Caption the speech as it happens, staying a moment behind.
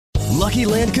Lucky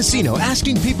Land Casino,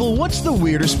 asking people, what's the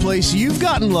weirdest place you've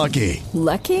gotten lucky?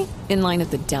 Lucky? In line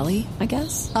at the deli, I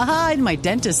guess? Aha, in my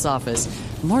dentist's office.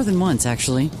 More than once,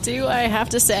 actually. Do I have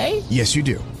to say? Yes, you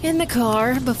do. In the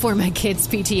car before my kids'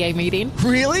 PTA meeting.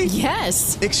 Really?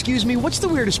 Yes. Excuse me, what's the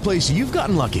weirdest place you've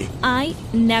gotten lucky? I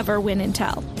never win and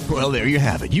tell. Well, there you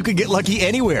have it. You can get lucky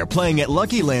anywhere, playing at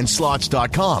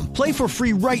LuckyLandSlots.com. Play for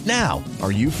free right now.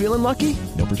 Are you feeling lucky?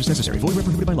 No purchase necessary. Void where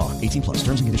prohibited by law. 18 plus.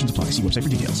 Terms and conditions apply. See website for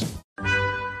details.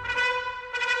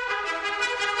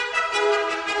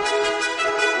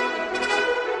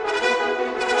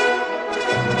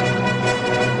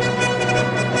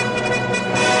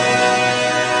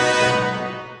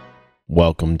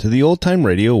 Welcome to the Old Time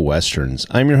Radio Westerns.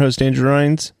 I'm your host, Andrew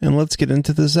Rines, and let's get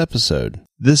into this episode.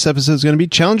 This episode is going to be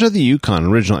Challenge of the Yukon.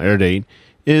 Original air date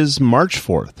is March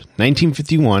 4th,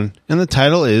 1951, and the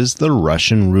title is The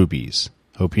Russian Rubies.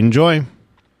 Hope you enjoy.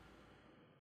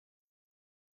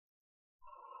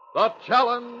 The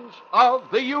Challenge of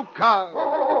the Yukon.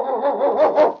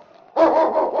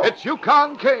 It's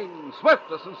Yukon King,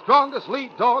 swiftest and strongest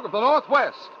lead dog of the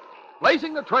Northwest,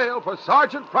 blazing the trail for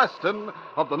Sergeant Preston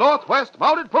of the Northwest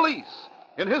Mounted Police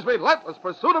in his relentless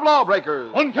pursuit of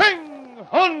lawbreakers. On King!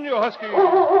 On, you husky!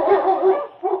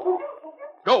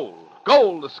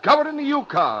 Gold discovered in the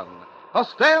Yukon. A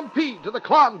stampede to the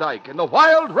Klondike in the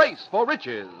wild race for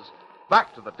riches.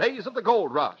 Back to the days of the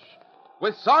gold rush,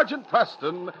 with Sergeant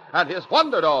Preston and his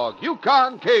wonder dog,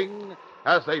 Yukon King,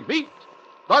 as they meet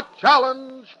the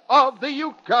Challenge of the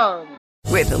Yukon.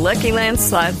 With the Lucky Land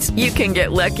Slots, you can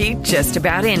get lucky just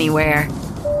about anywhere.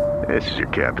 This is your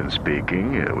captain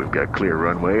speaking. We've got clear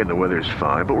runway and the weather's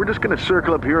fine, but we're just going to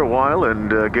circle up here a while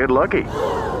and get lucky.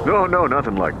 No,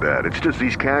 nothing like that. It's just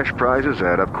these cash prizes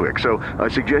add up quick. So I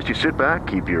suggest you sit back,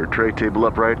 keep your tray table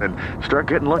upright, and start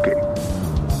getting lucky.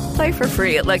 Play for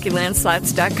free at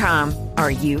LuckyLandSlots.com.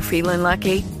 Are you feeling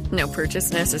lucky? No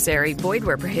purchase necessary. Void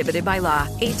where prohibited by law.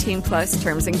 18 plus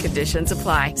terms and conditions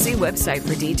apply. See website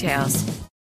for details.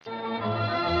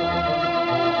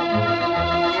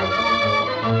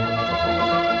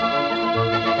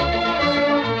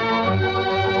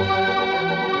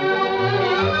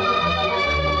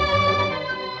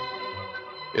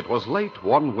 It was late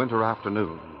one winter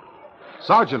afternoon.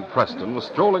 Sergeant Preston was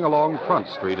strolling along Front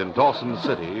Street in Dawson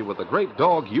City with the great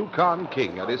dog Yukon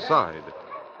King at his side.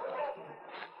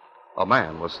 A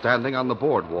man was standing on the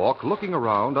boardwalk looking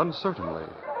around uncertainly.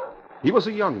 He was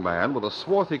a young man with a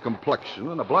swarthy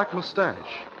complexion and a black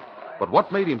mustache. But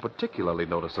what made him particularly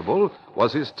noticeable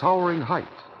was his towering height.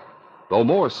 Though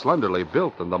more slenderly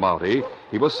built than the Mountie,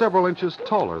 he was several inches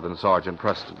taller than Sergeant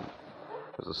Preston.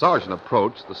 As the sergeant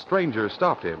approached, the stranger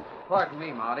stopped him. Pardon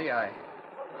me, Marty. I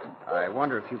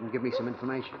wonder if you can give me some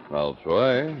information. I'll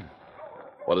try.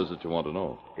 What is it you want to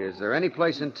know? Is there any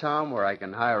place in town where I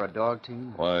can hire a dog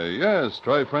team? Why, yes.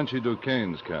 Try Frenchy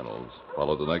Duquesne's kennels.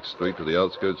 Follow the next street to the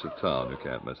outskirts of town. You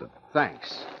can't miss it.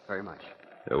 Thanks very much.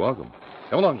 You're welcome.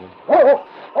 Come along, Jim.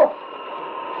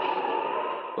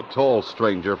 The tall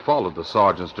stranger followed the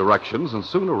sergeant's directions and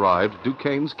soon arrived at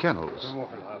Duquesne's kennels.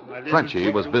 Frenchy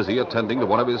was busy attending to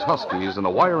one of his huskies in a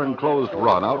wire-enclosed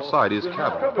run outside his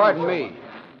cabin. Pardon me.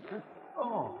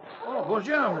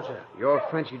 Bonjour, monsieur. You're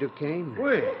Frenchy Duquesne?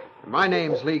 Oui. My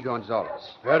name's Lee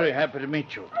Gonzalez. Very happy to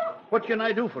meet you. What can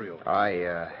I do for you?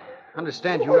 I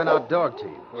understand you rent out dog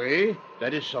teams. Oui,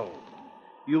 that is so.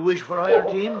 You wish for a hire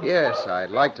team? Yes, I'd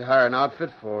like to hire an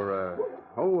outfit for,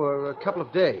 a couple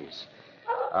of days.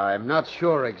 I'm not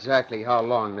sure exactly how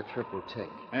long the trip will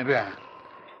take. Eh bien.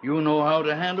 You know how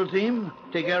to handle team?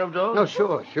 Take care of dogs? No,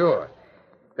 sure.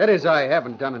 That is, I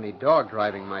haven't done any dog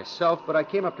driving myself, but I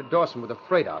came up to Dawson with a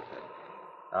freight outfit.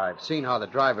 I've seen how the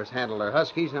drivers handle their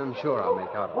huskies, and I'm sure I'll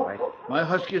make out all right. My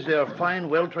huskies, they are fine,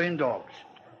 well-trained dogs.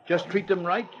 Just treat them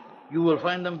right. You will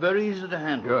find them very easy to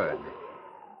handle. Good.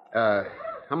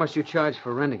 How much do you charge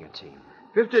for renting a team?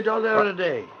 $50 a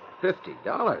day.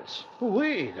 $50?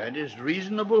 Oui, that is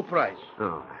reasonable price.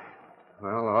 Oh.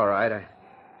 Well, all right.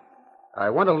 I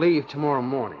want to leave tomorrow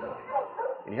morning.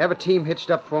 Can you have a team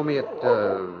hitched up for me at,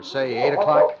 say, 8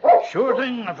 o'clock? Sure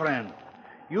thing, my friend.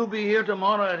 You'll be here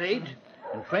tomorrow at 8,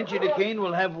 and Frenchy Duquesne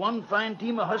will have one fine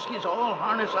team of huskies all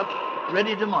harnessed up,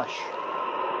 ready to mush.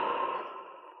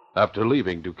 After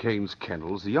leaving Duquesne's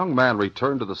kennels, the young man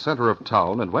returned to the center of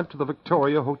town and went to the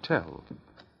Victoria Hotel.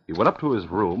 He went up to his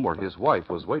room where his wife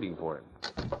was waiting for him.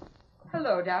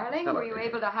 Hello, darling. Hello. Were you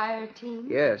able to hire a team?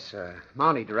 Yes,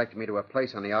 Mountie directed me to a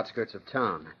place on the outskirts of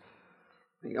town.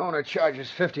 The owner charges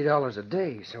 $50 a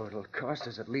day, so it'll cost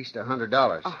us at least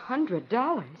 $100.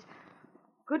 $100?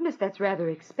 Goodness, that's rather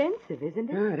expensive, isn't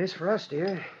it? Yeah, it is for us,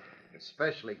 dear.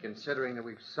 Especially considering that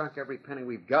we've sunk every penny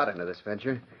we've got into this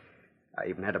venture. I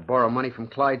even had to borrow money from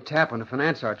Clyde Tappan to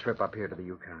finance our trip up here to the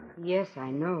Yukon. Yes, I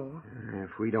know.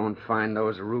 If we don't find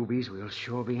those rubies, we'll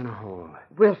sure be in a hole.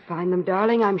 We'll find them,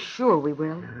 darling. I'm sure we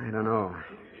will. I don't know.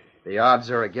 The odds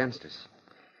are against us.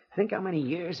 Think how many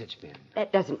years it's been.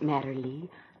 That doesn't matter, Lee.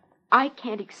 I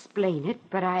can't explain it,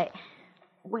 but I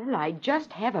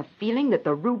just have a feeling that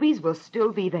the rubies will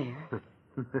still be there.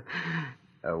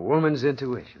 A woman's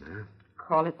intuition, huh?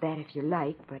 Call it that if you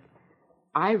like, but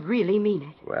I really mean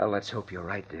it. Well, let's hope you're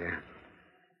right, dear.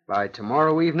 By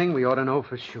tomorrow evening, we ought to know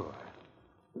for sure.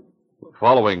 The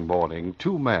following morning,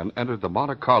 two men entered the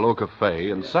Monte Carlo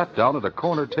Cafe and sat down at a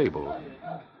corner table.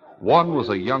 One was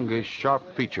a youngish,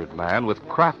 sharp-featured man with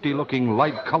crafty-looking,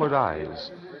 light-colored eyes.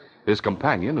 His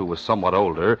companion, who was somewhat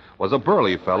older, was a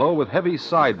burly fellow with heavy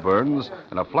sideburns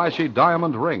and a flashy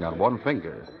diamond ring on one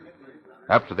finger.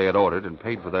 After they had ordered and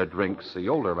paid for their drinks, the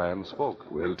older man spoke.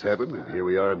 Well, Tappan, here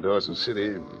we are in Dawson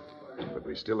City, but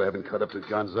we still haven't caught up to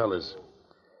Gonzalez.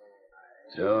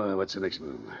 So, what's the next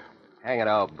move? Hang it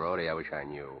out, Brody. I wish I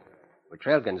knew. We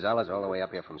trailed Gonzalez all the way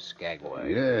up here from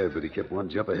Skagway. Yeah, but he kept one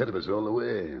jump ahead of us all the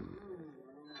way.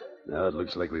 Now it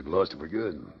looks like we've lost him for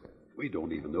good. We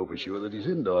don't even know for sure that he's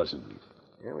in Dawson.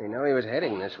 Yeah, we know he was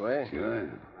heading this way. Sure,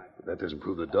 but that doesn't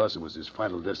prove that Dawson was his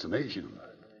final destination.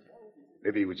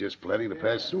 Maybe he was just planning to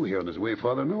pass through here on his way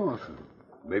farther north.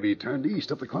 Maybe he turned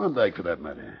east up the Klondike, for that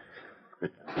matter.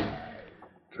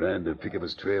 Trying to pick up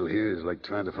his trail here is like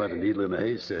trying to find a needle in a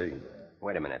haystack.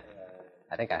 Wait a minute.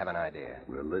 I think I have an idea.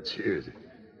 Well, let's hear it.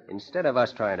 Instead of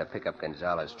us trying to pick up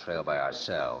Gonzalez's trail by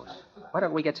ourselves, why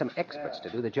don't we get some experts to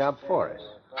do the job for us?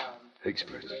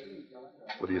 Experts?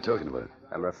 What are you talking about?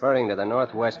 I'm referring to the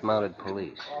Northwest Mounted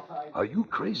Police. Are you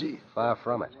crazy? Far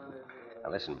from it. Now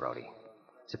listen, Brody.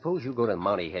 Suppose you go to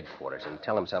Mountie headquarters and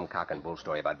tell them some cock and bull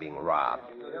story about being robbed.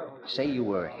 Say you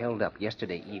were held up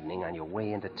yesterday evening on your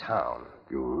way into town.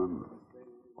 Go on.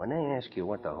 When they ask you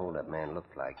what the hold-up man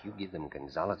looked like, you give them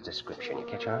Gonzalez's description. You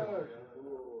catch on?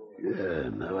 Yeah,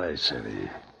 now I savvy.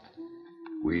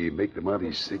 We make the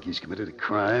Mounties think he's committed a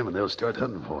crime, and they'll start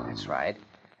hunting for him. That's right.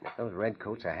 If those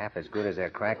redcoats are half as good as they're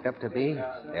cracked up to be,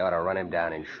 they ought to run him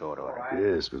down in short order.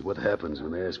 Yes, but what happens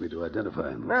when they ask me to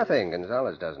identify him? Nothing.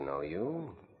 Gonzalez doesn't know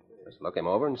you. Just look him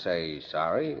over and say,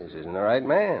 sorry, this isn't the right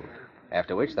man.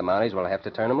 After which the Mounties will have to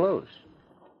turn him loose.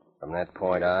 From that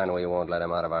point on, we won't let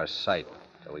him out of our sight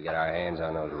till we get our hands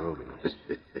on those rubies.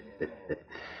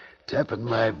 Tappan,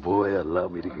 my boy, allow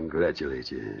me to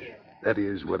congratulate you. That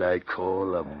is what I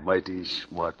call a mighty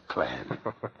smart plan.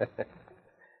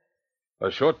 A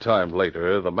short time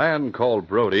later, the man called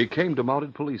Brody came to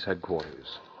Mounted Police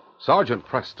headquarters. Sergeant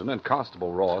Preston and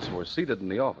Constable Ross were seated in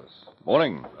the office.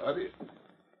 Morning.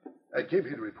 I came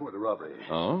here to report a robbery.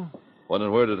 Oh? When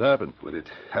and where did it happen? Well, it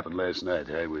happened last night.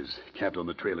 I was camped on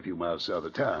the trail a few miles south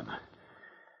of town.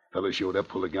 Fellow showed up,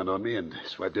 pulled a gun on me, and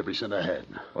swiped every cent I had.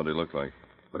 What did he look like?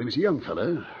 Well, he was a young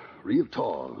fellow, real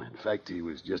tall. In fact, he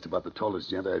was just about the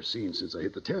tallest gent I've seen since I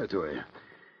hit the territory.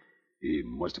 He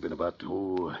must have been about,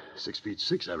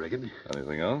 6'6", I reckon.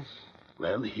 Anything else?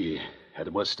 Well, he had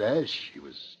a mustache. He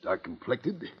was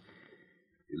dark-complected.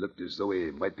 He looked as though he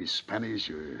might be Spanish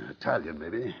or Italian,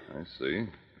 maybe. I see.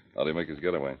 How'd he make his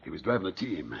getaway? He was driving a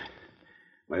team.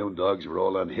 My own dogs were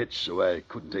all unhitched, so I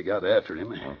couldn't take out after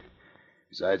him. Oh.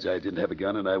 Besides, I didn't have a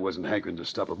gun, and I wasn't hankering to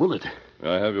stop a bullet. May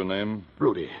I have your name?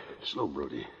 Brody. Sloan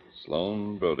Brody.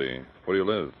 Sloan Brody. Where do you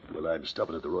live? Well, I'm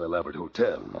stopping at the Royal Albert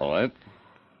Hotel. All right.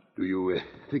 Do you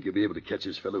think you'll be able to catch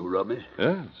this fellow who robbed me?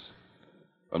 Yes.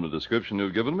 From the description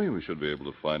you've given me, we should be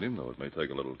able to find him, though it may take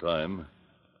a little time.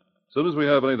 As soon as we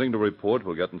have anything to report,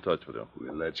 we'll get in touch with you.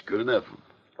 Well, that's good enough.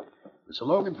 So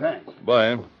long and thanks.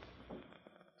 Bye.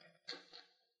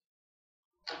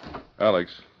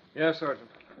 Alex. Yes, Sergeant.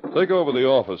 Take over the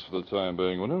office for the time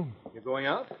being, will you? You're going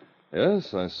out?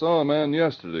 Yes, I saw a man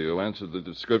yesterday who answered the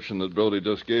description that Brody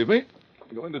just gave me.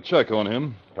 I'm going to check on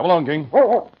him. Come along, King.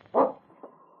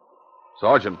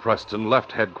 Sergeant Preston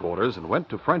left headquarters and went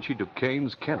to Frenchy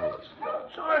Duquesne's kennels.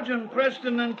 Sergeant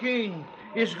Preston and King,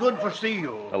 it's good for see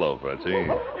you. Hello, Frenchy.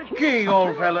 King,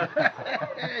 old fella.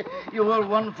 You are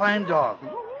one fine dog.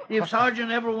 If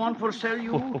Sergeant ever want for sell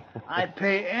you, I'd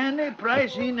pay any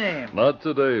price he named. Not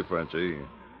today, Frenchy.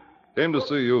 Came to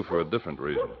see you for a different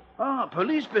reason. Ah,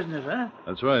 police business, huh?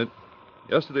 That's right.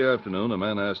 Yesterday afternoon, a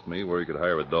man asked me where he could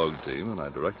hire a dog team, and I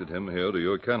directed him here to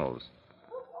your kennels.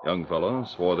 Young fellow,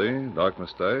 swarthy, dark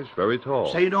mustache, very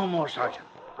tall. Say no more, Sergeant.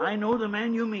 I know the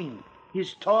man you mean.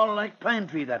 He's tall like pine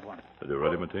tree, that one. Did you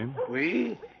ready my team?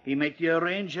 Oui. He make the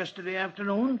arrange yesterday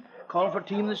afternoon. Call for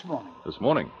team this morning. This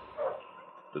morning?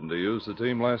 Didn't he use the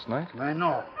team last night? I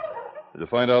know. Did you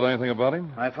find out anything about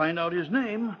him? I find out his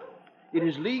name. It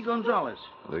is Lee Gonzalez.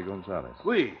 Lee Gonzalez.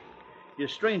 Oui. He's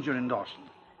a stranger in Dawson.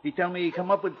 He tell me he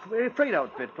come up with a freight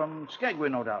outfit from Skagway,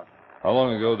 no doubt. How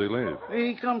long ago did he leave?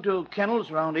 He come to Kennels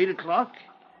around 8 o'clock.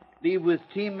 Leave with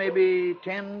team maybe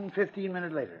 10, 15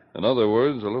 minutes later. In other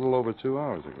words, a little over 2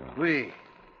 hours ago. Oui.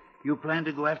 You plan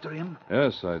to go after him?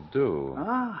 Yes, I do.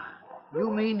 Ah,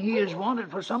 you mean he is wanted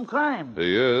for some crime?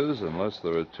 He is, unless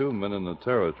there are 2 men in the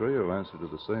territory who answer to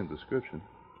the same description.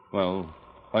 Well,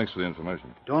 thanks for the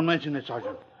information. Don't mention it,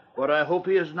 Sergeant. But I hope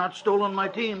he has not stolen my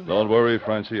team. Don't worry,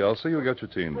 Frenchie. I'll see you get your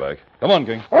team back. Come on,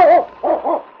 King.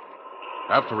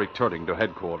 After returning to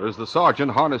headquarters, the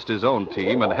sergeant harnessed his own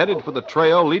team and headed for the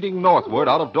trail leading northward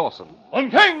out of Dawson. On,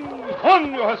 King!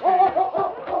 On, you husky!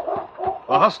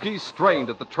 The huskies strained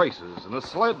at the traces, and the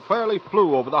sled fairly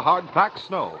flew over the hard-packed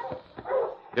snow.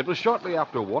 It was shortly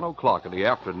after 1 o'clock in the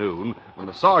afternoon when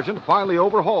the sergeant finally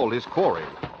overhauled his quarry.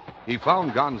 He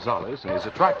found Gonzalez and his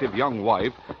attractive young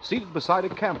wife seated beside a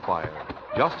campfire,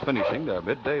 just finishing their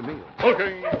midday meal.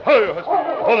 Okay, hey, husky,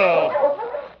 hold on.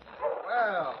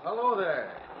 Well, hello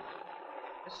there.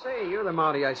 Say, you're the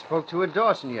Mountie I spoke to at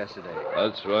Dawson yesterday.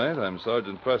 That's right. I'm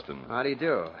Sergeant Preston. How do you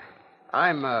do?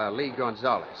 I'm Lee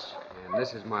Gonzalez, and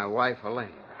this is my wife, Elaine.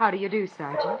 How do you do,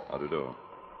 Sergeant? How do you do?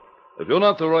 If you're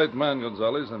not the right man,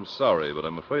 Gonzalez, I'm sorry, but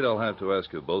I'm afraid I'll have to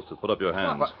ask you both to put up your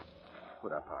hands.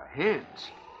 Put up our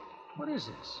hands? What is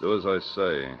this? Do as I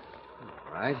say.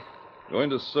 All right. Going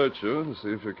to search you to see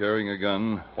if you're carrying a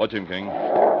gun. Watch him, King.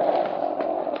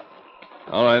 All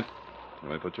right. You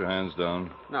may put your hands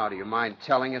down. Now, do you mind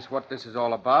telling us what this is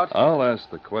all about? I'll ask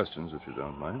the questions if you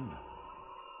don't mind.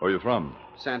 Where are you from?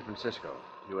 San Francisco,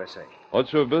 USA.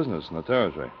 What's your business in the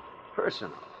territory?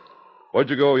 Personal. Where'd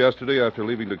you go yesterday after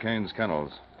leaving Duquesne's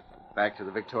Kennels? Back to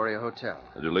the Victoria Hotel.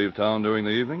 Did you leave town during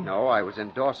the evening? No, I was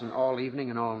in Dawson all evening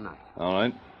and all night. All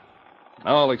right.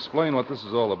 Now I'll explain what this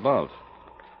is all about.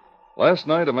 Last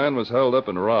night, a man was held up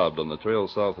and robbed on the trail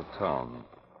south of town.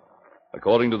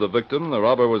 According to the victim, the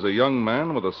robber was a young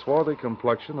man with a swarthy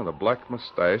complexion and a black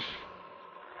mustache,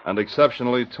 and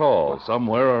exceptionally tall,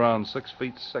 somewhere around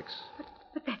 6'6".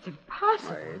 But that's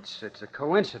impossible. Why, it's a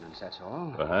coincidence, that's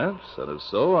all. Perhaps, and if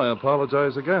so, I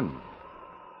apologize again.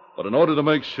 But in order to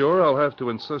make sure, I'll have to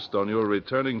insist on your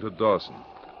returning to Dawson.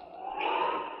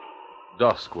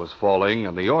 Dusk was falling,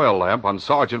 and the oil lamp on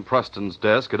Sergeant Preston's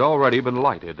desk had already been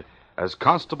lighted as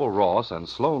Constable Ross and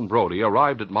Sloan Brody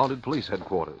arrived at Mounted Police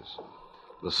Headquarters.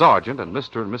 The sergeant and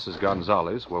Mr. and Mrs.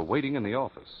 Gonzalez were waiting in the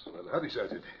office. Well, howdy,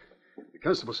 Sergeant. The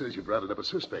constable says you've rounded up a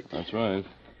suspect. That's right.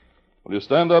 Will you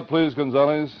stand up, please,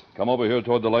 Gonzalez? Come over here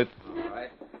toward the light. All right.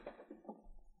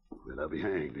 Well, I'll be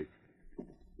hanged.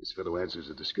 This fellow answers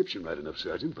the description right enough,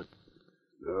 Sergeant, but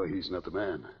no, he's not the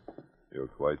man. You're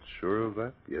quite sure of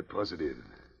that? Yeah, positive.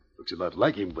 Looks a lot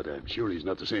like him, but I'm sure he's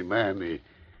not the same man. The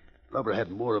robber had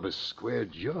more of a square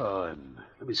jaw, and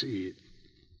let me see.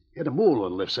 He had a mole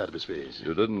on the left side of his face.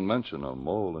 You didn't mention a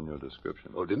mole in your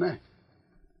description. Oh, didn't I?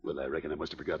 Well, I reckon I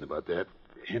must have forgotten about that.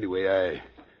 Anyway, I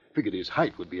figured his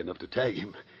height would be enough to tag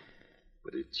him.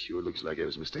 But it sure looks like I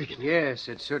was mistaken. Yes,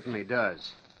 it certainly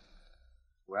does.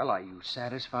 Well, are you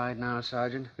satisfied now,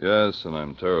 Sergeant? Yes, and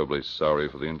I'm terribly sorry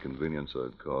for the inconvenience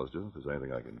I've caused you. If there's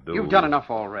anything I can do... You've done enough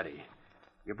already.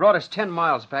 You brought us 10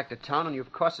 miles back to town, and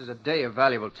you've cost us a day of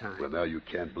valuable time. Well, now you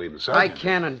can't blame the sergeant. I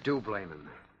can and do blame him.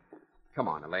 Come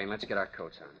on, Elaine, let's get our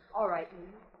coats on. All right, Lee.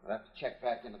 We'll have to check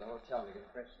back into the hotel to get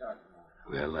a fresh start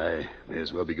tomorrow. Well, I may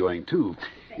as well be going, too.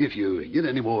 If you get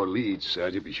any more leads,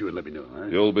 Sergeant, be sure and let me know, huh?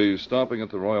 You'll be stopping at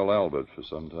the Royal Albert for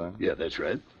some time. Yeah, that's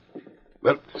right.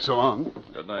 Well, so long.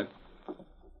 Good night.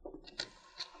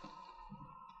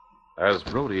 As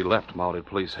Brody left Mounted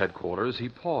Police Headquarters, he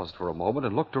paused for a moment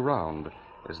and looked around,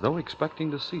 as though expecting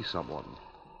to see someone.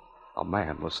 A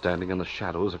man was standing in the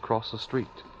shadows across the street.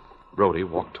 Brody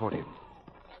walked toward him.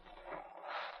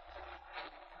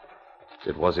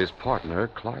 It was his partner,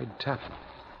 Clyde Tappan.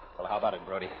 Well, how about it,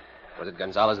 Brody? Was it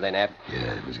Gonzalez they nabbed?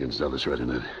 Yeah, it was Gonzalez right in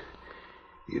it.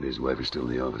 He and his wife are still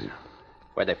in the office.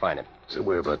 Where'd they find him?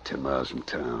 Somewhere about 10 miles from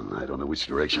town. I don't know which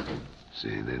direction.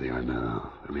 See, there they are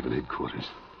now. They're leaving headquarters.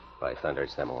 By thunder,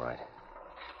 it's them, all right.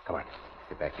 Come on.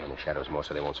 Get back here in the shadows more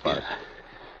so they won't spot us.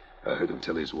 I heard him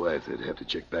tell his wife they'd have to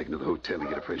check back into the hotel and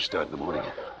get a fresh start in the morning.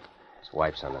 His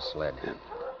wife's on the sled. Yeah.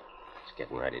 He's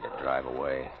getting ready to drive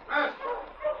away.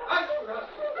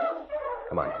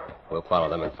 Come on. We'll follow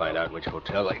them and find out which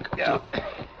hotel they go to.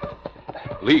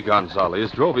 Lee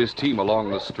Gonzalez drove his team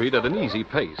along the street at an easy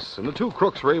pace, and the two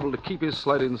crooks were able to keep his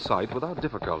sled in sight without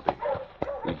difficulty.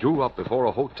 He drew up before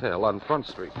a hotel on Front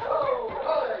Street.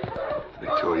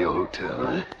 Victoria Hotel,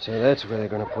 huh? So that's where they're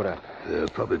going to put up. They'll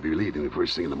probably be leaving the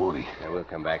first thing in the morning. Yeah, we'll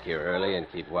come back here early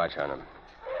and keep watch on them.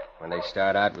 When they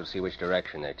start out, we'll see which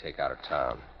direction they take out of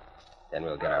town. Then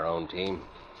we'll get our own team,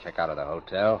 check out of the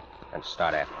hotel, and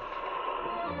start after them.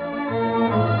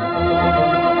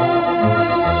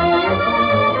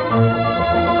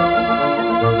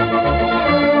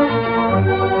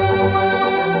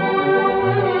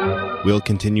 We'll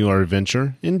continue our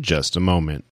adventure in just a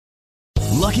moment.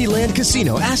 Lucky Land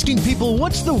Casino, asking people,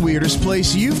 what's the weirdest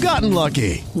place you've gotten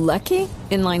lucky? Lucky?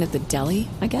 In line at the deli,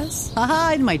 I guess?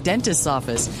 Aha, in my dentist's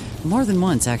office. More than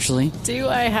once, actually. Do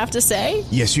I have to say?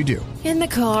 Yes, you do. In the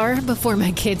car before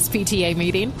my kids' PTA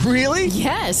meeting. Really?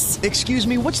 Yes. Excuse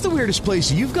me, what's the weirdest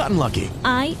place you've gotten lucky?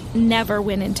 I never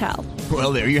win and tell.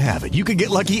 Well, there you have it. You can get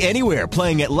lucky anywhere,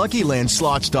 playing at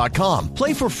LuckyLandSlots.com.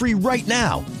 Play for free right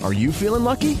now. Are you feeling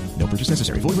lucky? No purchase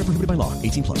necessary. Void where prohibited by law.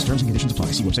 18 plus. Terms and conditions apply.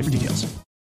 See website for details.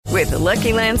 With the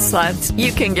Lucky Land Slots,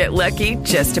 you can get lucky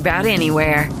just about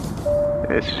anywhere.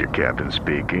 This is your captain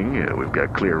speaking. We've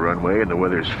got clear runway and the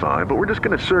weather's fine, but we're just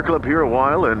going to circle up here a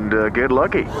while and get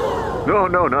lucky.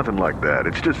 No, nothing like that.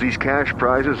 It's just these cash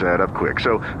prizes add up quick.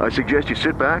 So I suggest you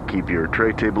sit back, keep your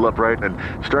tray table upright, and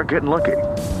start getting lucky.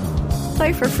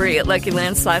 Play for free at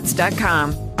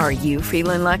LuckyLandSlots.com. Are you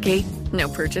feeling lucky? No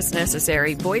purchase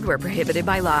necessary. Void where prohibited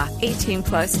by law. 18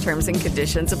 plus terms and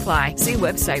conditions apply. See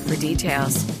website for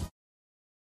details.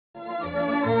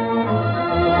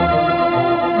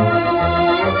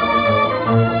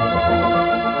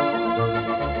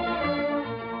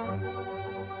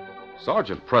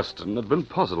 Sergeant Preston had been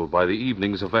puzzled by the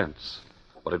evening's events,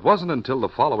 but it wasn't until the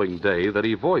following day that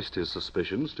he voiced his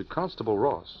suspicions to Constable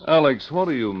Ross. Alex, what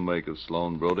do you make of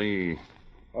Sloan, Brody?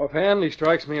 Offhand, he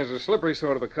strikes me as a slippery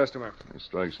sort of a customer. He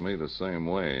strikes me the same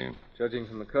way. Judging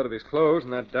from the cut of his clothes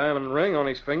and that diamond ring on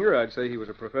his finger, I'd say he was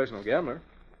a professional gambler.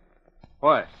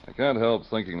 Why? I can't help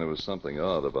thinking there was something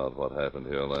odd about what happened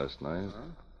here last night.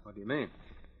 What do you mean?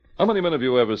 How many men have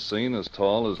you ever seen as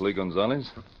tall as Lee Gonzalez?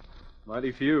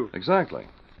 Mighty few. Exactly.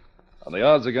 And the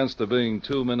odds against there being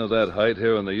two men of that height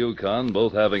here in the Yukon,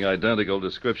 both having identical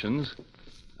descriptions,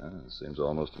 seems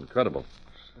almost incredible.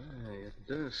 Say, it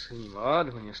does seem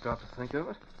odd when you stop to think of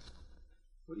it.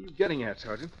 What are you getting at,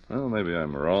 Sergeant? Well, maybe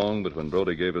I'm wrong, but when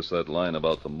Brody gave us that line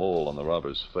about the mole on the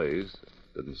robber's face,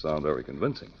 it didn't sound very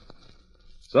convincing.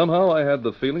 Somehow I had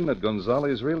the feeling that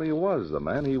Gonzalez really was the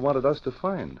man he wanted us to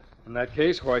find. In that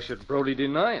case, why should Brody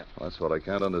deny it? That's what I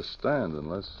can't understand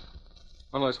unless...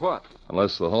 Unless what?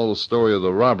 Unless the whole story of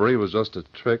the robbery was just a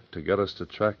trick to get us to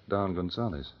track down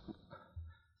Gonzalez.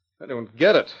 I don't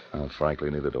get it. Frankly,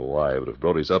 neither do I, but if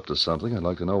Brody's up to something, I'd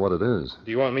like to know what it is.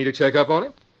 Do you want me to check up on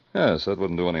him? Yes, that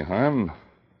wouldn't do any harm.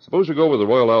 Suppose you go over to the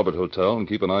Royal Albert Hotel and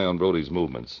keep an eye on Brody's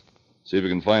movements. See if you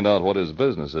can find out what his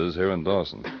business is here in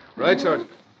Dawson. Right, Sergeant.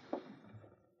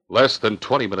 Less than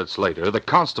 20 minutes later, the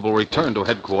constable returned to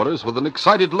headquarters with an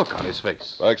excited look on his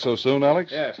face. Back so soon,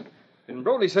 Alex? Yes. Didn't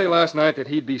Brody say last night that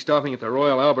he'd be stopping at the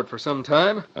Royal Albert for some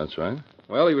time? That's right.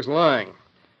 Well, he was lying.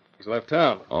 He's left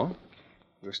town. Oh?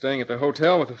 He was staying at the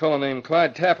hotel with a fellow named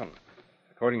Clyde Tappan.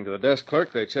 According to the desk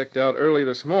clerk, they checked out early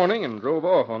this morning and drove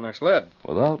off on their sled.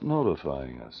 Without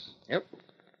notifying us? Yep.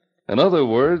 In other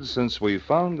words, since we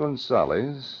found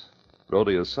Gonzalez,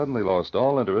 Brody has suddenly lost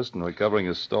all interest in recovering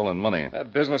his stolen money.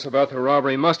 That business about the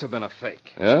robbery must have been a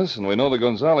fake. Yes, and we know that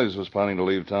Gonzalez was planning to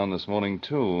leave town this morning,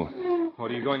 too. What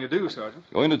are you going to do, Sergeant?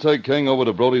 Going to take King over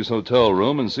to Brody's hotel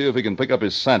room and see if he can pick up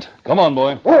his scent. Come on,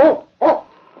 boy.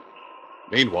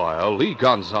 Meanwhile, Lee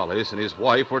Gonzalez and his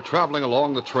wife were traveling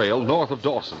along the trail north of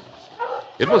Dawson.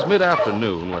 It was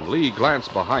mid-afternoon when Lee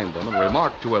glanced behind them and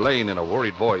remarked to Elaine in a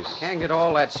worried voice, "Hang it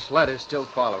all, that sled is still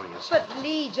following us." But,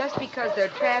 Lee, just because they're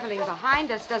traveling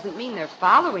behind us doesn't mean they're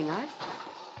following us.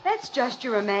 That's just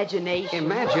your imagination.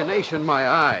 Imagination, my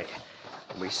eye.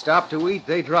 When we stopped to eat,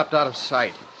 they dropped out of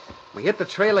sight. We hit the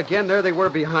trail again, there they were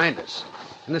behind us.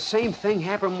 And the same thing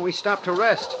happened when we stopped to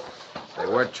rest. If they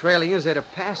weren't trailing us, they'd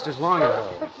have passed us long ago.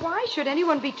 But why should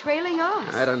anyone be trailing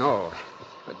us? I don't know.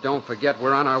 But don't forget,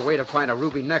 we're on our way to find a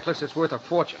ruby necklace that's worth a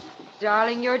fortune.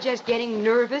 Darling, you're just getting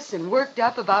nervous and worked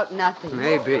up about nothing.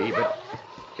 Maybe, but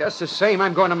just the same,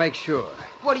 I'm going to make sure.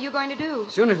 What are you going to do?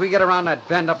 As soon as we get around that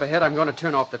bend up ahead, I'm going to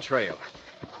turn off the trail.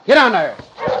 Get on there!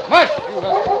 Mush!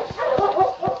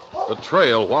 The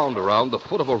trail wound around the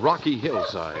foot of a rocky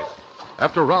hillside.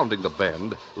 After rounding the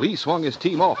bend, Lee swung his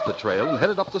team off the trail and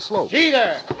headed up the slope. Gee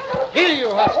there! Here,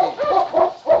 you husky!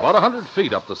 About 100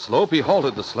 feet up the slope, he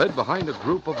halted the sled behind a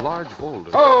group of large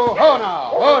boulders. Ho, ho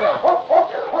now! Hold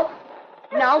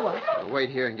on! Now what? We'll wait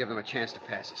here and give them a chance to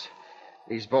pass us.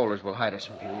 These boulders will hide us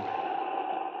from view.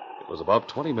 It was about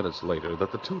 20 minutes later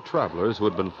that the two travelers who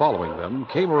had been following them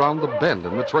came around the bend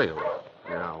in the trail.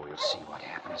 Now we'll see what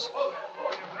happens.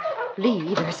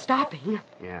 Lee, they're stopping.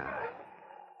 Yeah.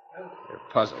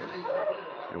 puzzled.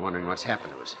 They're wondering what's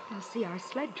happened to us. They'll see our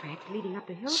sled tracks leading up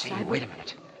the hillside. Say, wait a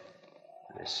minute.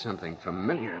 There's something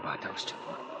familiar about those two.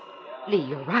 Lee,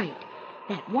 you're right.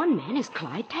 That one man is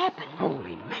Clyde Tappan.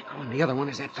 Holy mackerel, and the other one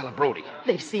is that fella Brody.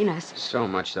 They've seen us. So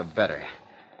much the better.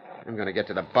 I'm going to get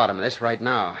to the bottom of this right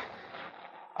now.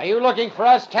 Are you looking for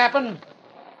us, Tappan? Matter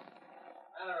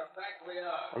of fact, we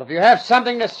are. Well, if you have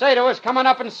something to say to us, come on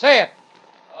up and say it.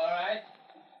 All right.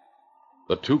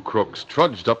 The two crooks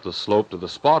trudged up the slope to the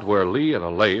spot where Lee and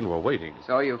Elaine were waiting.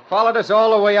 So you followed us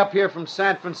all the way up here from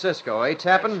San Francisco, eh,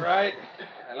 Tappan? That's right.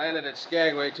 I landed at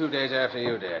Skagway 2 days after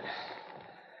you did.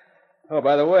 Oh,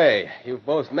 by the way, you've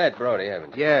both met Brody,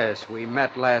 haven't you? Yes, we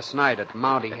met last night at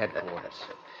Mountie headquarters.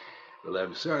 Well,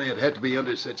 I'm sorry it had to be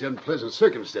under such unpleasant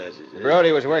circumstances.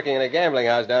 Brody was working in a gambling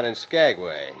house down in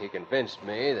Skagway. He convinced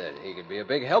me that he could be a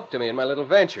big help to me in my little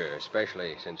venture,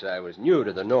 especially since I was new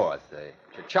to the North, the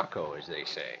Chachaco, as they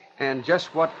say. And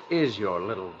just what is your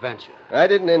little venture? I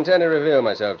didn't intend to reveal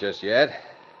myself just yet.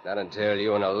 Not until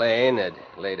you and Elaine had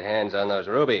laid hands on those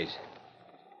rubies.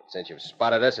 Since you've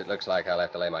spotted us, it looks like I'll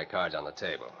have to lay my cards on the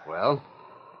table. Well?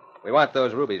 We want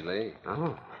those rubies, Lee.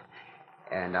 Oh.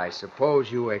 And I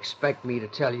suppose you expect me to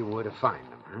tell you where to find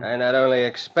them, huh? I not only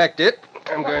expect it,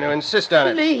 I'm going to insist on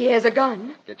it. Lee, he has a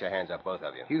gun. Get your hands up, both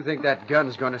of you. If you think that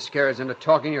gun's going to scare us into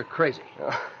talking, you're crazy.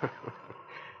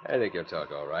 I think you'll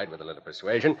talk all right with a little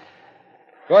persuasion.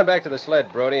 Go on back to the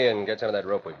sled, Brody, and get some of that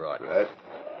rope we brought. Right.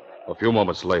 A few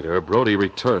moments later, Brody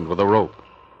returned with a rope.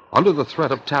 Under the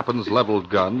threat of Tappan's leveled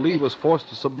gun, Lee was forced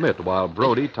to submit while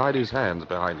Brody tied his hands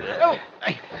behind him. Oh.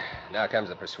 Now comes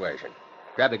the persuasion.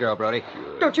 Grab the girl, Brody.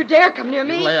 Don't you dare come near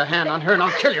me. You lay a hand on her and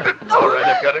I'll kill you. All right,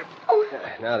 I've got it.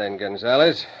 Now then,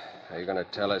 Gonzalez, are you going to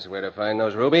tell us where to find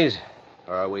those rubies?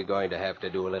 Or are we going to have to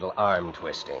do a little arm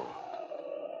twisting?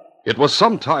 It was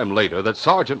some time later that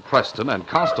Sergeant Preston and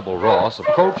Constable Ross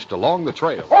approached along the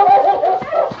trail.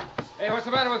 Hey, what's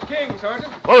the matter with King,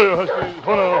 Sergeant? Ho, Husky.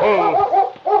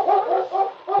 Ho.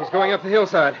 He's going up the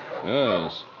hillside.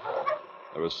 Yes.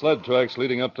 There are sled tracks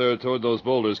leading up there toward those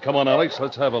boulders. Come on, Alex,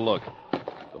 let's have a look.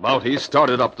 The Mounties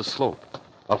started up the slope.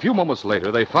 A few moments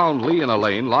later, they found Lee and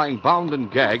Elaine lying bound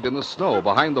and gagged in the snow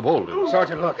behind the boulders.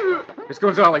 Sergeant, look. It's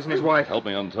Gonzalez and his wife. Help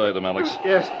me untie them, Alex.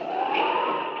 Yes.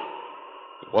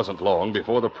 It wasn't long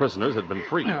before the prisoners had been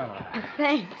freed.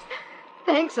 Thanks.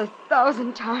 Thanks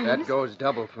 1,000 times. That goes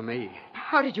double for me.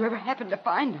 How did you ever happen to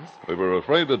find us? We were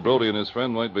afraid that Brody and his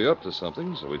friend might be up to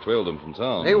something, so we trailed them from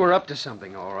town. They were up to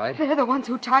something, all right. They're the ones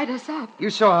who tied us up.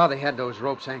 You saw how they had those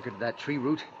ropes anchored to that tree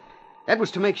root? That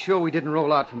was to make sure we didn't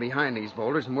roll out from behind these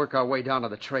boulders and work our way down to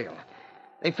the trail.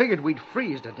 They figured we'd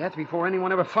freeze to death before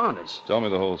anyone ever found us. Tell me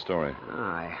the whole story.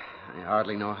 I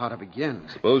hardly know how to begin.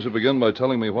 Suppose you begin by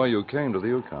telling me why you came to the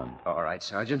Yukon. All right,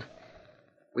 Sergeant.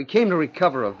 We came to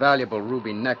recover a valuable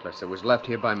ruby necklace that was left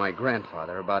here by my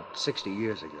grandfather about 60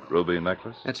 years ago. Ruby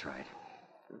necklace? That's right.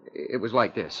 It was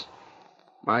like this.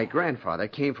 My grandfather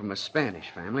came from a Spanish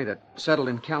family that settled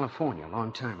in California a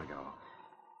long time ago.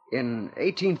 In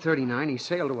 1839, he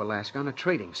sailed to Alaska on a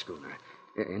trading schooner.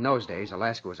 In those days,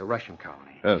 Alaska was a Russian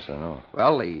colony. Yes, I know.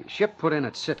 Well, the ship put in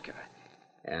at Sitka,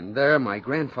 and there my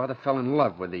grandfather fell in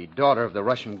love with the daughter of the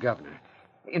Russian governor.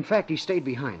 In fact, he stayed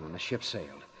behind when the ship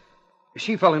sailed.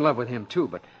 She fell in love with him, too,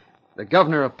 but the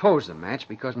governor opposed the match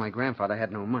because my grandfather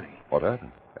had no money. What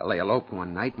happened? Well, they eloped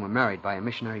one night and were married by a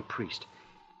missionary priest.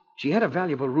 She had a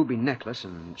valuable ruby necklace,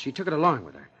 and she took it along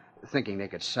with her, thinking they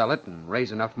could sell it and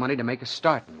raise enough money to make a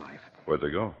start in life. Where'd they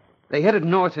go? They headed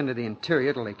north into the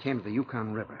interior till they came to the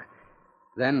Yukon River.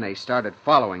 Then they started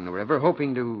following the river,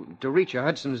 hoping to reach a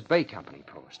Hudson's Bay Company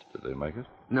post. Did they make it?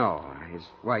 No, his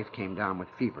wife came down with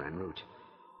fever en route.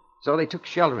 So they took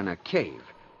shelter in a cave.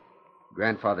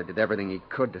 Grandfather did everything he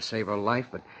could to save her life,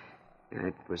 but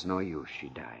it was no use. She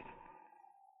died.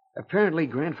 Apparently,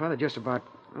 Grandfather just about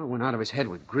went out of his head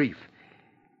with grief.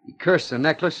 He cursed the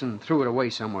necklace and threw it away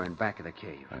somewhere in back of the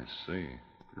cave. I see.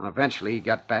 Well, eventually, he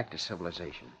got back to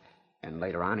civilization, and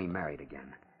later on, he married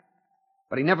again.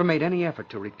 But he never made any effort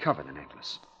to recover the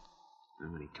necklace.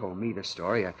 And when he told me the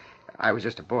story, I was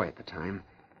just a boy at the time.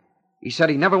 He said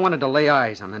he never wanted to lay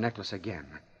eyes on the necklace again.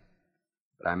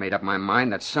 But I made up my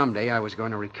mind that someday I was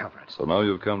going to recover it. So now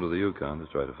you've come to the Yukon to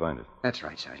try to find it. That's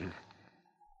right, Sergeant.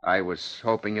 I was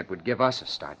hoping it would give us a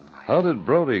start in life. How did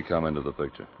Brody come into the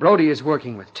picture? Brody is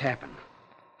working with Tappan.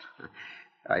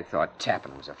 I thought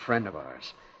Tappan was a friend of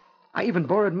ours. I even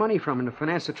borrowed money from him to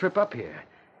finance the trip up here.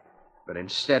 But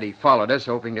instead, he followed us,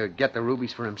 hoping to get the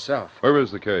rubies for himself. Where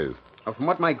is the cave? Well, from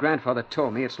what my grandfather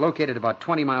told me, it's located about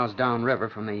 20 miles downriver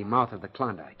from the mouth of the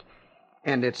Klondike.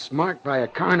 And it's marked by a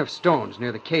cairn of stones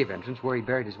near the cave entrance where he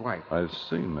buried his wife. I've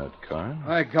seen that cairn.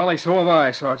 By golly, so have I,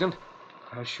 Sergeant.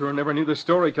 I sure never knew the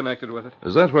story connected with it.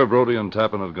 Is that where Brody and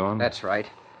Tappan have gone? That's right.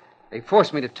 They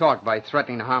forced me to talk by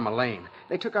threatening to harm Elaine.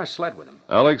 They took our sled with them.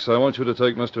 Alex, I want you to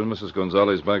take Mr. and Mrs.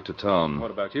 Gonzalez back to town.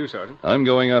 What about you, Sergeant? I'm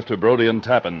going after Brody and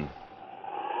Tappan.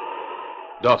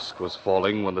 Dusk was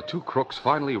falling when the two crooks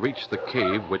finally reached the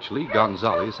cave which Lee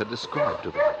Gonzalez had described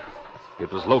to them.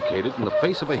 It was located in the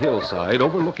face of a hillside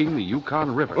overlooking the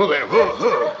Yukon River. Whoa there,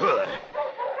 whoa.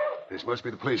 This must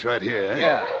be the place right here, eh?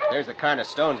 Yeah, there's the cairn of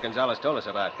stones Gonzalez told us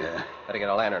about. Yeah. Better get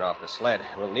a lantern off the sled.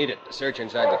 We'll need it to search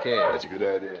inside the cave. That's a good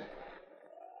idea.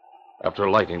 After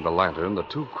lighting the lantern, the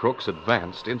two crooks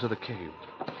advanced into the cave.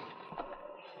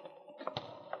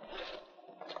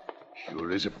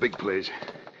 Sure is a big place.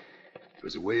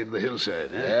 Goes away into the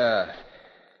hillside, eh? Yeah.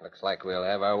 Looks like we'll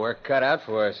have our work cut out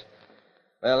for us.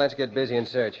 Well, let's get busy and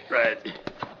search. Right.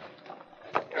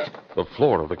 The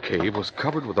floor of the cave was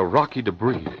covered with a rocky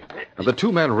debris, and the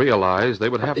two men realized they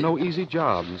would have no easy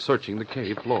job in searching the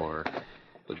cave floor.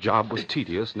 The job was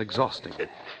tedious and exhausting.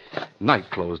 Night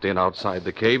closed in outside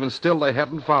the cave, and still they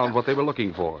hadn't found what they were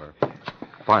looking for.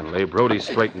 Finally, Brody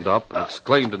straightened up and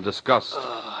exclaimed in disgust.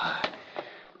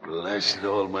 Blast it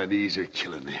all, my knees are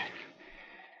killing me.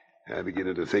 I'm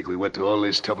beginning to think we went to all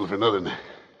this trouble for nothing.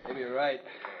 Maybe you're right.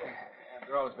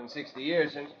 After all, it's been 60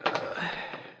 years since...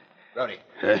 Brody.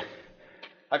 Huh?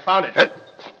 I found it.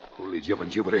 Holy jumping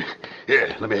Jupiter.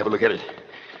 Here, let me have a look at it.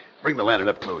 Bring the lantern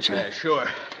up close, huh? Yeah, sure.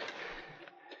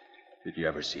 Did you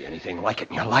ever see anything like it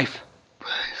in your life? By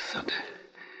thunder.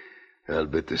 I'll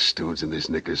bet the stones in this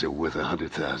necklace are worth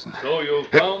 100,000. So you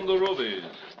found the rubies.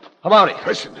 How about it?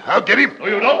 Listen, I'll get him. No,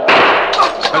 you don't.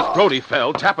 As Brody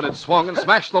fell, Tappan had swung and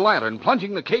smashed the lantern,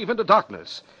 plunging the cave into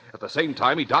darkness. At the same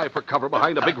time, he dived for cover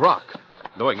behind a big rock.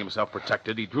 Knowing himself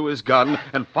protected, he drew his gun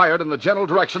and fired in the general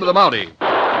direction of the Mountie.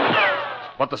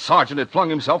 But the sergeant had flung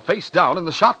himself face down, and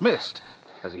the shot missed.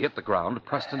 As he hit the ground,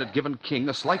 Preston had given King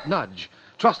a slight nudge,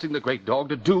 trusting the great dog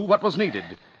to do what was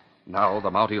needed. Now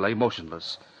the Mountie lay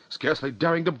motionless, scarcely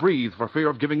daring to breathe for fear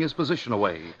of giving his position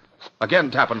away.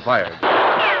 Again Tappan fired.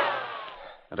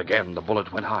 And again the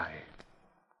bullet went high.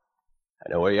 I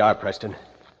know where you are, Preston.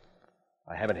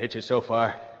 I haven't hit you so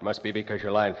far. It must be because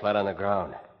you're lying flat on the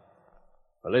ground.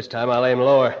 Well, this time I'll aim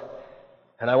lower,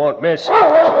 and I won't miss.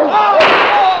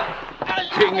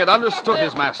 King had understood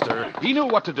his master. He knew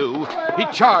what to do. He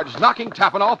charged, knocking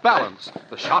Tappan off balance.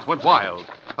 The shot went wild.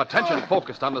 Attention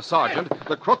focused on the sergeant.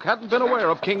 The crook hadn't been aware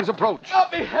of King's approach.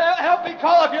 Help me,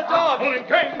 call up your dog. Pulling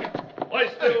King. Lie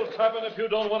still, Tappan, if you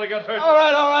don't want to get hurt. All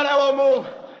right, I won't move.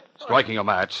 Striking a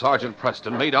match, Sergeant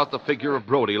Preston made out the figure of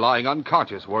Brody lying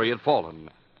unconscious where he had fallen.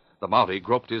 The Mountie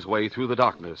groped his way through the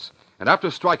darkness, and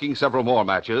after striking several more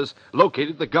matches,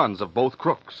 located the guns of both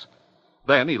crooks.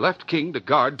 Then he left King to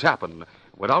guard Tappan,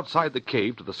 went outside the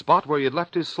cave to the spot where he had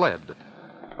left his sled.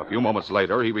 A few moments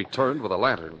later, he returned with a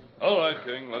lantern. All right,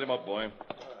 King. Let him up, boy.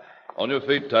 On your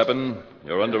feet, Tappan.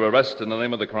 You're under arrest in the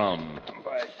name of the Crown.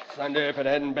 By thunder, if it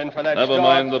hadn't been for that Never dog...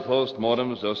 mind the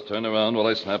post-mortems. Just turn around while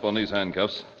I snap on these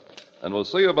handcuffs. And we'll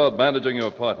see about bandaging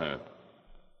your partner.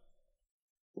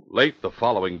 Late the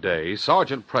following day,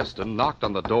 Sergeant Preston knocked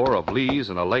on the door of Lee's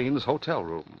and Elaine's hotel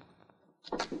room.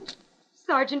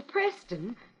 Sergeant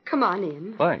Preston, come on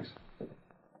in. Thanks.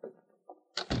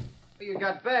 You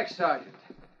got back, Sergeant.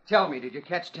 Tell me, did you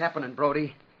catch Tappan and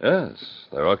Brody? Yes,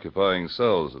 they're occupying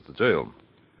cells at the jail.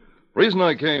 Reason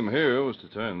I came here was to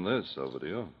turn this over to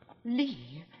you.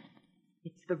 Lee,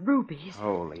 it's the rubies.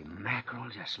 Holy mackerel,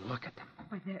 just look at them.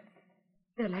 Why,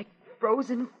 they're like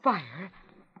frozen fire.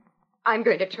 I'm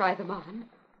going to try them on.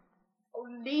 Oh,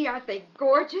 Lee, aren't they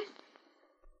gorgeous?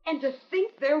 And to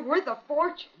think they're worth a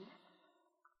fortune.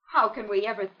 How can we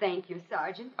ever thank you,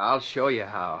 Sergeant? I'll show you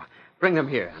how. Bring them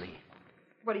here, honey.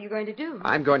 What are you going to do?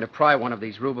 I'm going to pry one of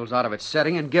these rubles out of its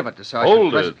setting and give it to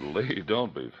Sergeant Preston. Hold it, Lee.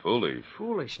 Don't be foolish.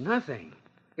 Foolish nothing.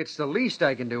 It's the least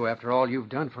I can do after all you've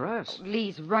done for us.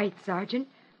 Lee's right, Sergeant.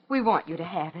 We want you to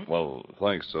have it. Well,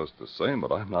 thanks just the same,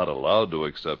 but I'm not allowed to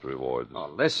accept rewards.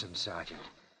 Oh, listen, Sergeant.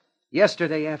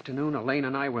 Yesterday afternoon, Elaine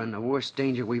and I were in the worst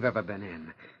danger we've ever been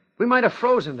in. We might have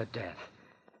frozen to death.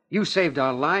 You saved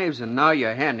our lives, and now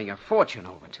you're handing a fortune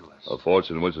over to us. A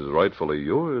fortune which is rightfully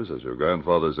yours as your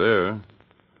grandfather's heir.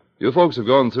 You folks have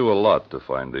gone through a lot to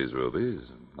find these rubies.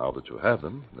 And now that you have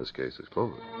them, this case is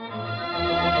closed.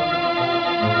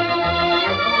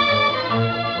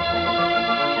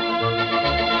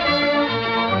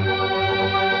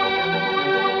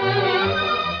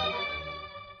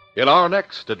 In our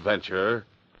next adventure,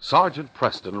 Sergeant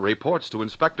Preston reports to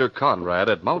Inspector Conrad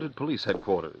at Mounted Police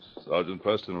Headquarters. Sergeant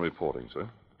Preston reporting, sir.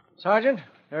 Sergeant,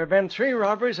 there have been 3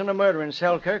 robberies and a murder in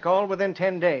Selkirk, all within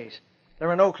 10 days. There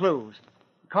are no clues.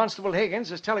 Constable Higgins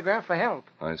has telegraphed for help.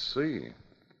 I see.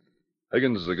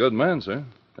 Higgins is a good man, sir.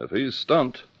 If he's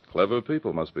stumped, clever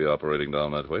people must be operating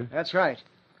down that way. That's right.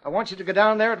 I want you to go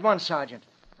down there at once, Sergeant.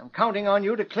 I'm counting on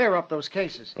you to clear up those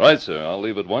cases. Right, sir. I'll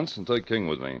leave at once and take King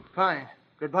with me. Fine.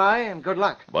 Goodbye and good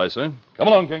luck. Bye, sir. Come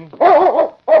along, King.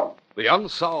 The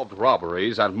unsolved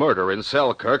robberies and murder in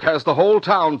Selkirk has the whole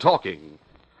town talking.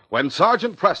 When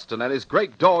Sergeant Preston and his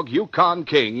great dog Yukon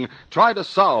King try to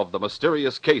solve the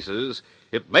mysterious cases,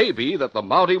 it may be that the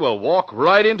Mountie will walk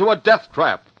right into a death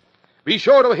trap. Be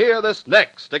sure to hear this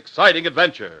next exciting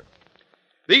adventure.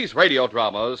 These radio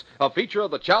dramas, a feature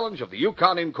of the Challenge of the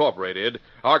Yukon Incorporated,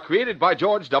 are created by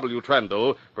George W.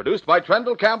 Trendle, produced by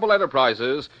Trendle Campbell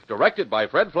Enterprises, directed by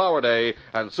Fred Flowerday,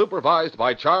 and supervised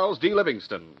by Charles D.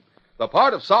 Livingston. The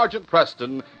part of Sergeant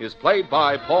Preston is played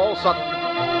by Paul Sutton.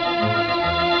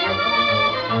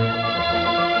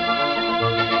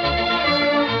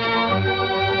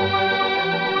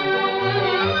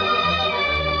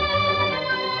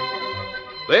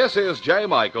 This is J.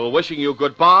 Michael wishing you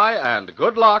goodbye and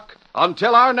good luck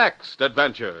until our next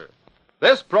adventure.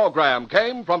 This program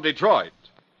came from Detroit.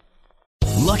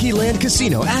 Lucky Land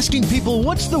Casino, asking people,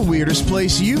 what's the weirdest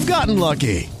place you've gotten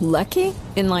lucky? Lucky?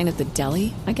 In line at the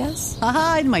deli, I guess?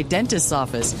 Aha, in my dentist's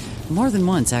office. More than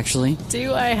once, actually.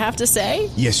 Do I have to say?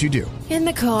 Yes, you do. In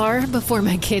the car before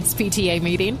my kids' PTA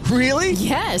meeting. Really?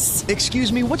 Yes.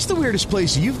 Excuse me, what's the weirdest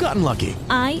place you've gotten lucky?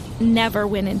 I never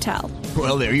win and tell.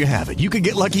 Well, there you have it. You can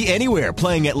get lucky anywhere,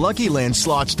 playing at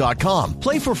LuckyLandSlots.com.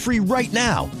 Play for free right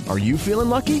now. Are you feeling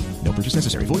lucky? No purchase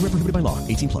necessary. Void where prohibited by law.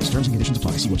 18+. Terms and conditions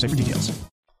apply. See website for details.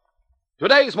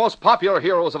 Today's most popular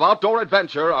heroes of outdoor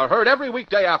adventure are heard every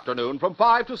weekday afternoon from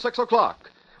 5 to 6 o'clock.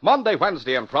 Monday,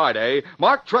 Wednesday, and Friday,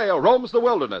 Mark Trail roams the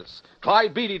wilderness.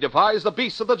 Clyde Beatty defies the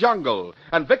beasts of the jungle.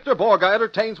 And Victor Borga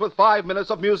entertains with 5 minutes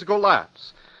of musical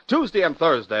laughs. Tuesday and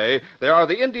Thursday, there are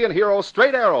the Indian hero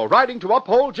Straight Arrow riding to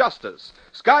uphold justice,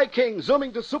 Sky King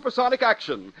zooming to supersonic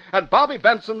action, and Bobby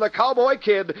Benson, the cowboy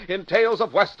kid, in tales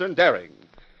of western daring.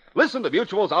 Listen to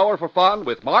Mutual's Hour for Fun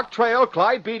with Mark Trail,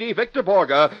 Clyde Beatty, Victor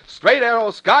Borga, Straight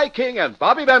Arrow, Sky King, and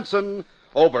Bobby Benson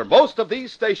over most of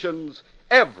these stations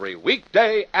every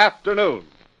weekday afternoon.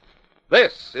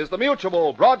 This is the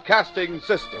Mutual Broadcasting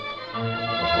System.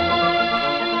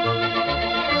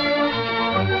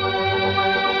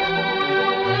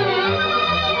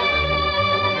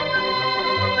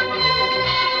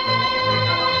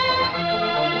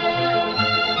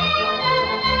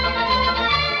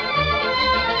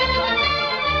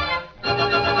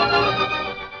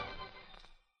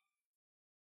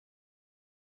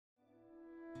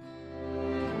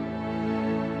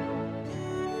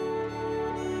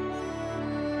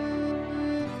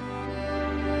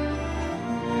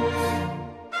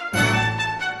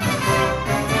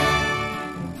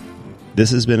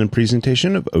 This has been a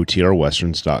presentation of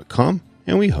OTRWesterns.com,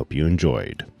 and we hope you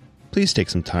enjoyed. Please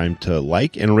take some time to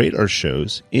like and rate our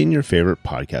shows in your favorite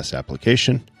podcast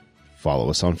application. Follow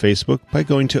us on Facebook by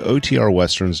going to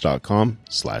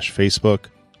OTRWesterns.com/Facebook.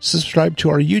 Subscribe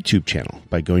to our YouTube channel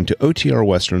by going to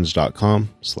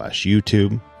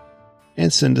OTRWesterns.com/YouTube.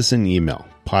 And send us an email,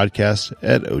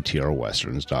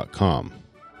 podcast@OTRWesterns.com.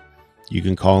 You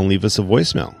can call and leave us a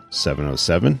voicemail,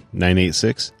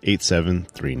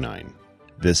 707-986-8739.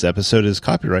 This episode is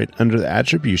copyright under the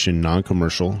Attribution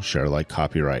Non-Commercial Share Alike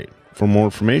Copyright. For more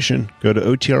information, go to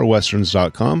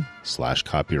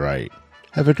OTRWesterns.com/copyright.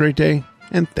 Have a great day,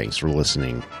 and thanks for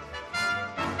listening.